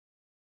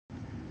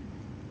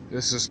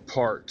This is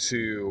part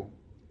two.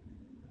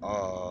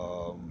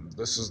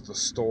 This is the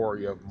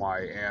story of my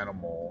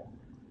animal.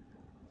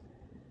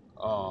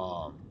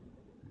 Um,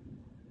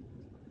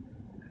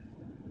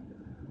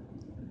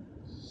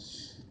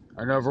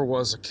 I never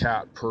was a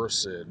cat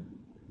person,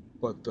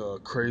 but the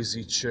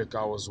crazy chick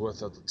I was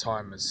with at the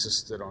time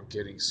insisted on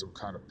getting some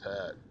kind of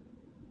pet.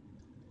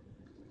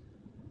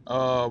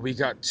 We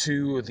got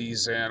two of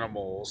these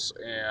animals,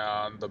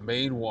 and the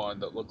main one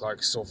that looked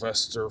like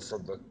Sylvester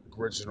from the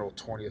original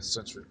 20th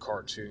century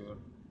cartoon.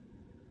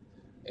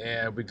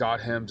 And we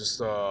got him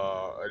just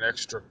an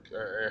extra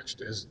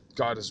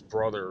got his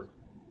brother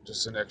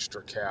just an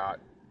extra cat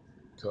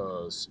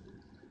because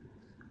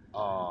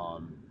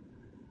um,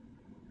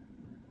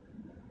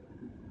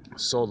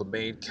 so the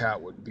main cat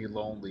would be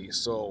lonely.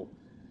 So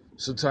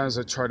sometimes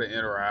I try to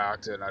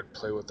interact and I'd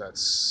play with the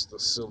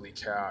silly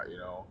cat,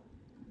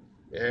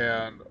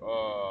 And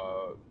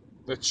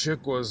the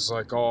chick was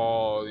like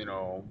all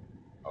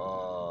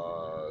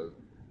uh,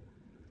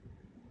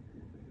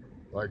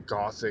 like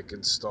gothic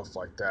and stuff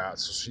like that.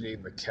 So she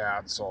named the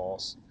cats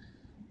all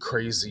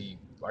crazy,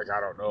 like I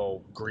don't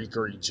know, Greek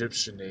or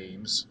Egyptian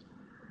names.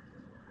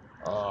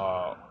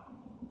 Uh,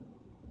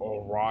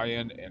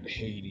 Orion and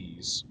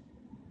Hades.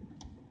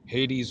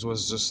 Hades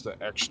was just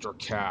the extra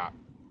cat,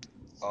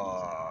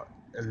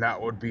 and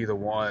that would be the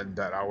one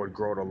that I would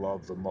grow to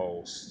love the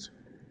most.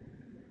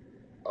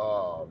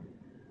 Um,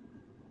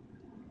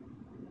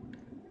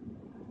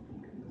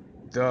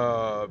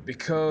 the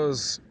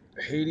because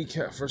Hades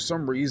cat for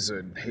some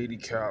reason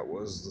Hades cat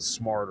was the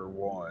smarter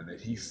one, and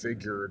he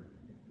figured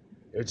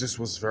it just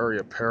was very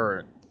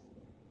apparent,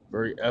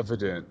 very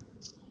evident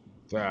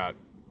that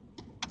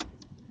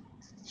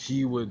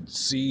he would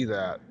see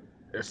that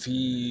if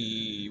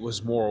he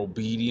was more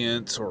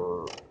obedient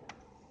or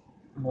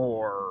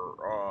more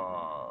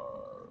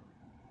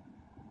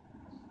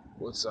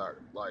what's that,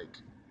 like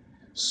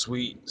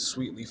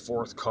sweetly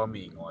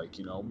forthcoming, like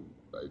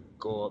like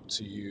go up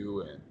to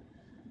you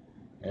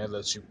and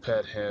let you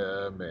pet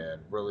him,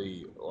 and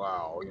really,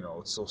 wow,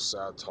 it's so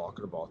sad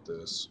talking about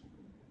this.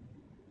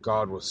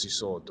 God, was he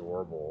so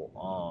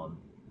adorable.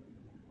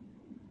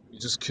 You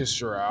just kiss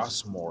your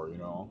ass more,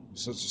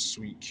 such a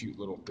sweet cute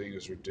little thing.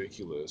 Is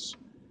ridiculous.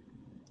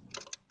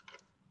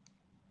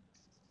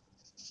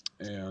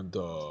 And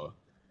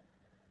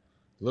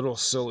little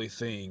silly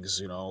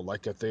things,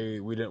 like if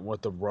we didn't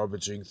want them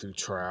rummaging through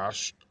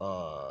trash,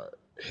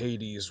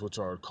 Hades, which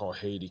I would call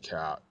Hades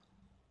cat,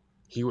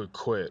 he would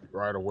quit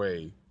right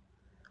away.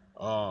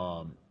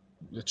 Um,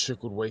 the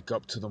chick would wake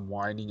up to them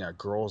whining at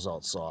girls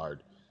outside.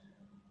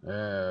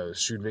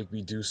 She'd make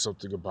me do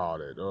something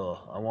about it.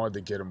 I wanted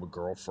to get him a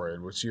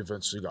girlfriend, which he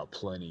eventually got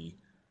plenty.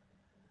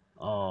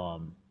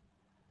 Um,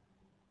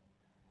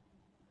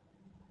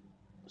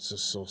 it's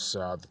just so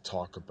sad to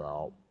talk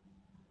about.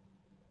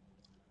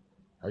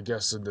 I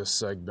guess in this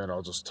segment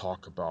I'll just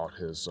talk about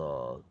his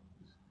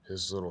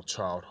little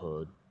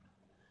childhood.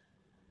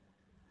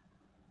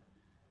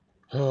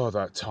 Oh,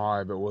 that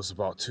time. It was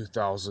about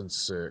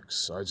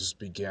 2006. I just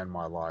began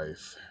my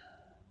life.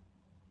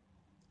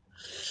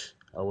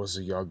 I was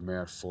a young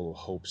man full of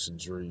hopes and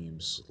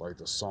dreams, like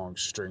the song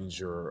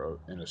Stranger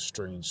in a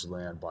Strange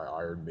Land by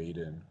Iron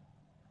Maiden.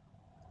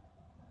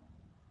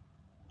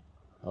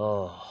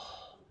 Oh,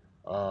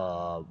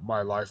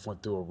 my life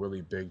went through a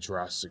really big,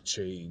 drastic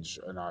change,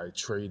 and I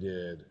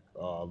traded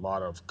a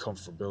lot of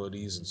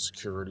comfortabilities and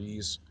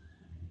securities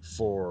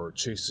for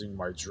chasing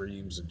my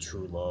dreams and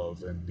true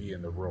love and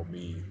being the real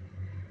me.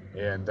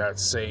 And that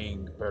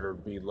saying, better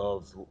be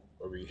loved,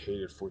 I mean,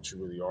 hated for what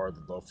you really are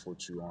than loved for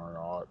what you are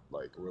not,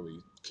 like,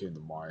 really came to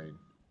mind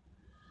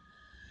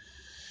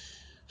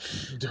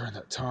during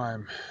that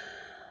time.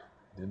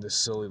 And this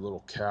silly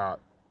little cat,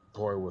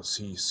 boy, was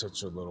he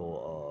such a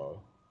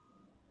little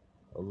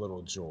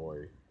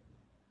joy.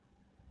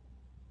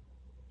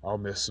 I'll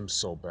miss him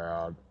so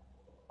bad.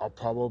 I'll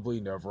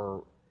probably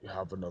never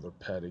have another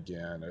pet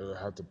again. It'll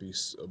have to be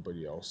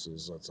somebody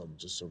else's. That's I'm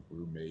just a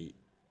roommate,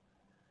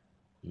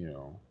 you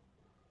know,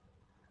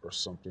 or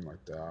something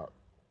like that.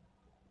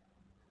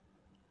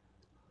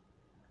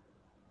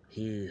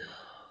 He,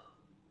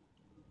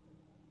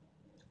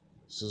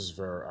 this is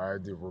very. I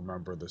do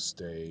remember this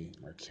day.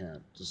 I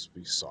can't just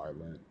be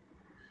silent.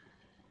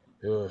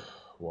 Ugh,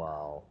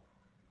 wow,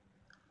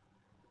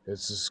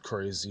 it's just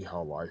crazy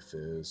how life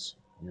is,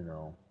 you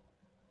know.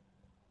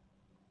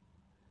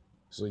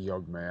 As a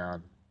young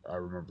man, I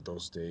remember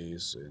those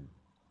days, and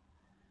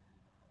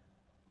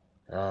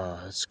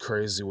it's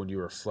crazy when you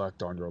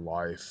reflect on your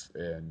life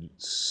and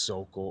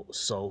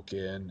soak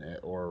in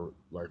or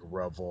like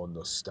revel in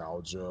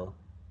nostalgia,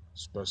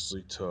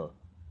 especially to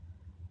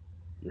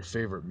your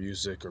favorite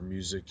music or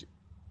music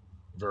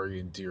very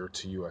endear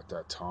to you at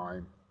that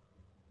time.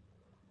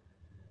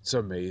 It's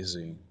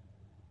amazing,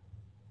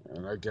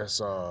 and I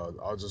guess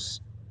I'll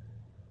just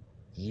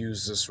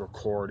use this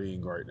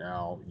recording right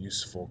now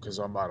useful because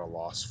I'm at a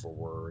loss for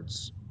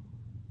words.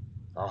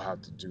 I'll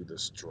have to do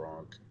this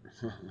drunk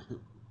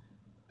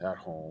at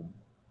home.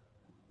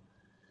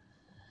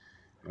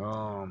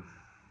 Um,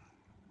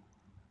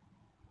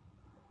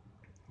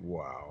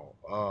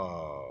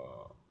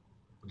 Wow.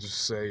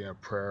 Just say a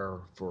prayer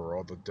for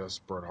all the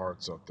desperate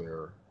hearts out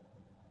there,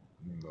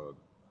 and the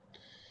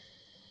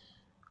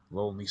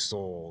lonely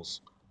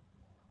souls.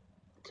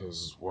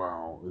 Because,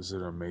 wow, is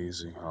it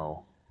amazing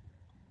how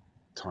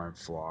time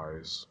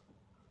flies?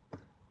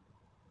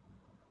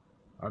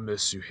 I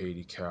miss you,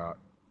 Haiti Cat.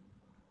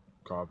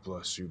 God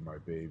bless you, my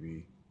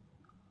baby.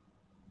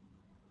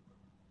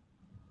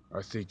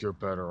 I think you're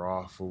better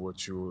off for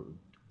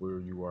where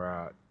you were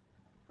at.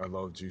 I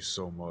loved you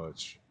so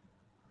much.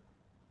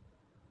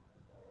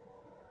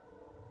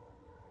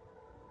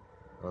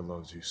 I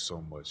loved you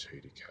so much,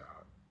 Haiti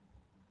Cat.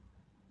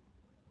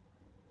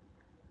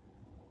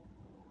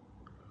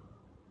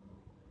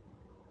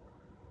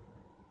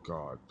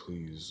 God,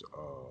 please,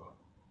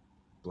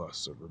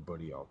 bless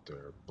everybody out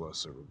there.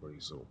 Bless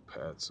everybody's little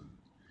pets and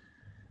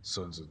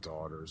sons and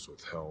daughters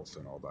with health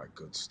and all that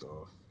good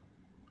stuff.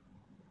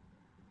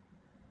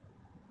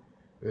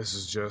 This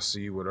is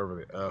Jesse, whatever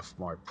the F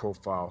my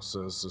profile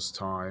says this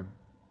time,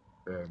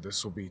 and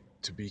this will be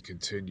to be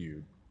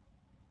continued.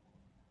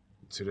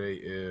 Today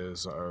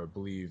is, I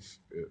believe,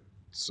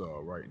 it's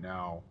right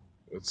now,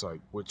 it's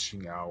like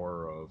witching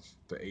hour of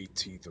the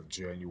 18th of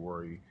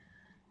January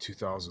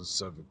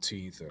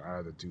 2017, and I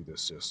had to do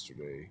this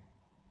yesterday.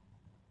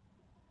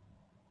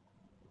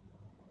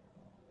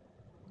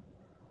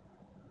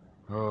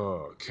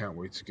 Oh, can't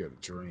wait to get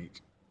a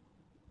drink.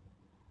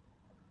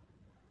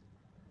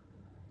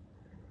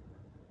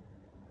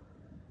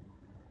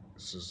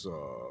 This is,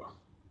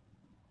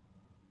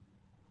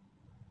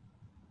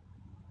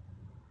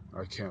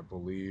 I can't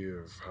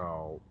believe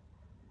how,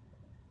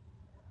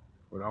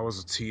 when I was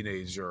a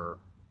teenager,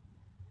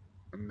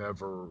 I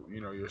never,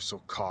 you're so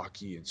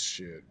cocky and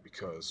shit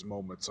because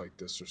moments like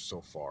this are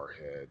so far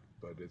ahead.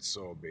 But it's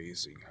so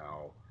amazing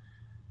how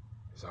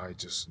I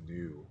just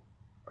knew.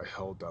 I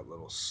held that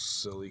little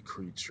silly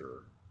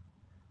creature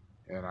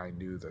and I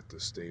knew that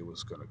this day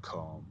was going to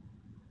come.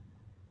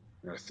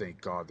 And I thank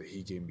God that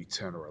He gave me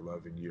 10 or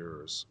 11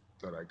 years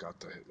that I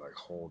got to like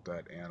hold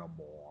that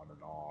animal on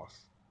and off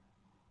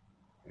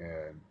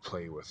and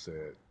play with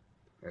it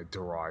and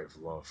derive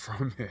love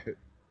from it.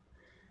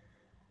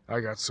 I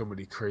got so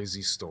many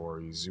crazy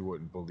stories. You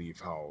wouldn't believe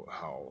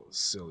how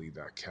silly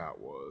that cat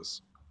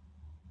was.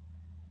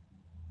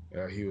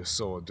 Yeah, he was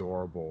so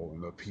adorable,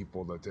 and the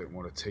people that didn't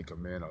want to take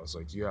him in, I was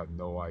like, you have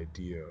no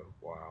idea.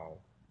 Wow.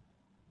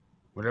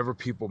 Whenever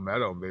people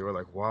met him, they were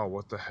like, wow,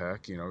 what the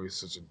heck? He's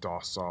such a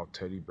docile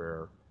teddy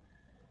bear.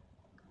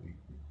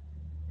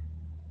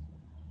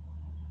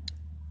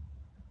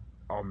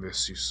 I'll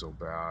miss you so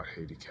bad,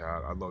 Haiti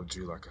Cat. I loved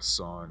you like a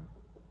son.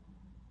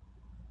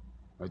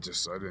 I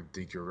didn't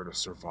think you were gonna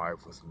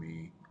survive with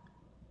me.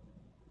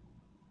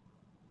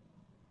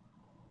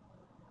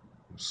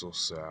 I'm so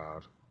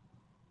sad.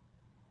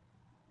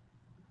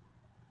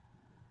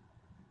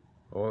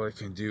 All I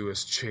can do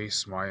is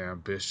chase my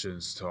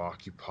ambitions to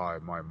occupy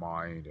my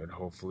mind, and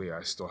hopefully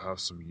I still have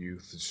some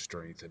youth and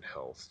strength and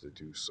health to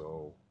do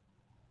so.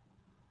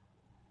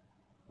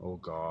 Oh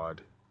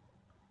God.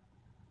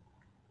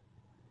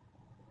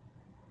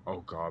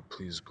 Oh God,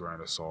 please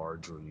grant us all our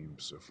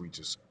dreams. If we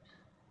just,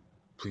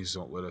 please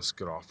don't let us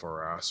get off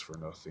our ass for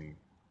nothing.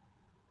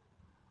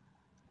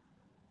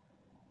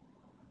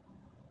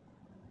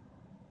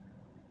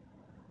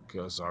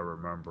 Because I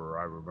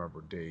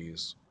remember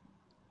days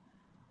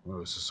when it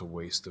was just a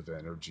waste of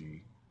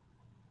energy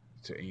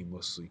to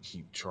aimlessly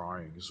keep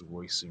trying, just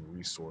wasting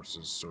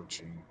resources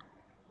searching.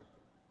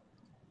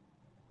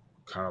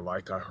 Kind of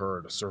like I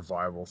heard a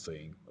survival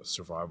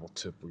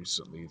tip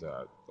recently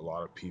that a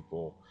lot of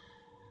people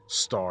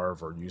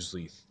starve or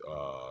usually,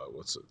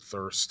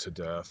 thirst to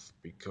death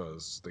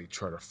because they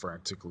try to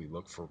frantically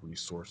look for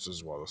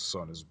resources while the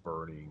sun is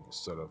burning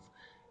instead of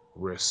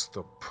risk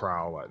the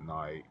prowl at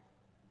night,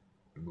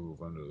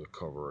 move under the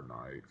cover of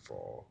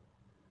nightfall.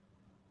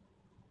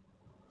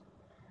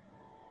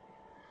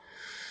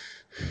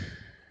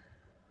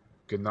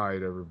 Good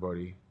night,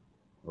 everybody.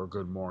 Or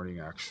good morning,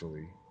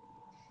 actually.